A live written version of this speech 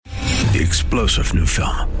The explosive new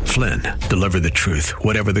film, Flynn, Deliver the Truth,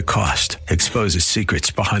 Whatever the Cost, exposes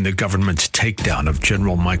secrets behind the government's takedown of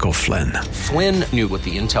General Michael Flynn. Flynn knew what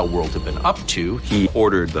the intel world had been up to. He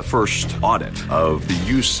ordered the first audit of the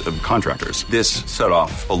use of contractors. This set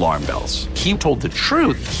off alarm bells. He told the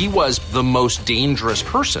truth. He was the most dangerous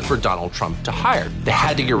person for Donald Trump to hire. They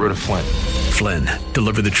had to get rid of Flynn. Flynn,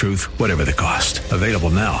 Deliver the Truth, Whatever the Cost. Available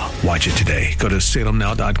now. Watch it today. Go to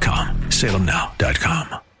salemnow.com.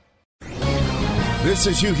 salemnow.com. This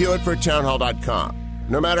is Hugh Hewitt for townhall.com.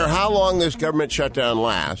 No matter how long this government shutdown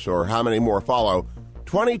lasts or how many more follow,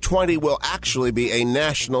 2020 will actually be a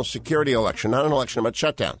national security election, not an election about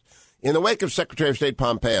shutdowns. In the wake of Secretary of State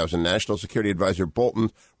Pompeo's and National Security Advisor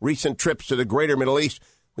Bolton's recent trips to the greater Middle East,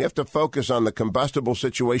 we have to focus on the combustible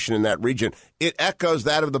situation in that region. It echoes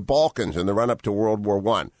that of the Balkans in the run-up to World War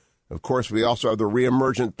I. Of course, we also have the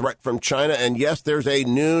reemergent threat from China, and yes, there's a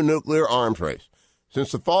new nuclear arms race.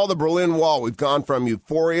 Since the fall of the Berlin Wall, we've gone from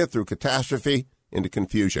euphoria through catastrophe into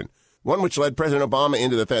confusion, one which led President Obama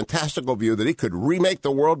into the fantastical view that he could remake the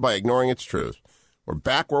world by ignoring its truths. We're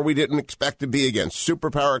back where we didn't expect to be again,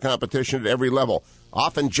 superpower competition at every level,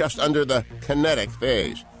 often just under the kinetic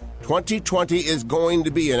phase. 2020 is going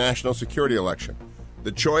to be a national security election.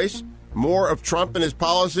 The choice, more of Trump and his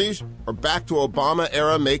policies, or back to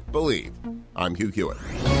Obama-era make-believe. I'm Hugh Hewitt.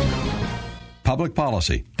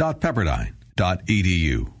 Publicpolicy.pepperdine.edu.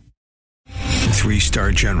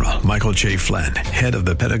 Three-star General Michael J. Flynn, head of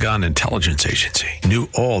the Pentagon Intelligence Agency, knew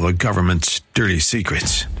all the government's dirty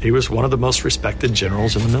secrets. He was one of the most respected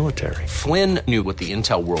generals in the military. Flynn knew what the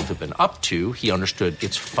intel world had been up to. He understood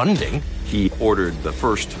its funding. He ordered the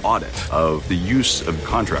first audit of the use of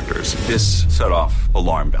contractors. This set off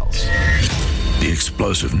alarm bells. The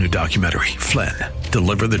explosive new documentary, Flynn,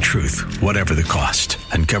 Deliver the Truth, Whatever the Cost,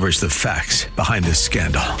 uncovers the facts behind this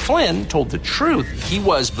scandal. Flynn told the truth. He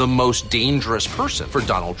was the most dangerous person for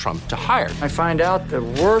Donald Trump to hire. I find out the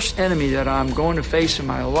worst enemy that I'm going to face in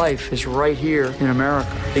my life is right here in America.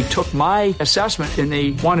 They took my assessment and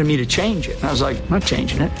they wanted me to change it. And I was like, I'm not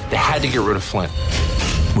changing it. They had to get rid of Flynn.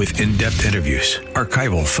 With in-depth interviews,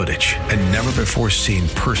 archival footage, and never-before-seen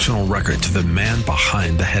personal records of the man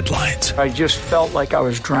behind the headlines. I just felt like I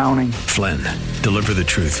was drowning. Flynn, Deliver the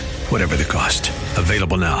Truth, Whatever the Cost.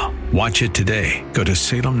 Available now. Watch it today. Go to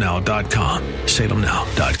salemnow.com.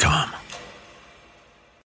 salemnow.com.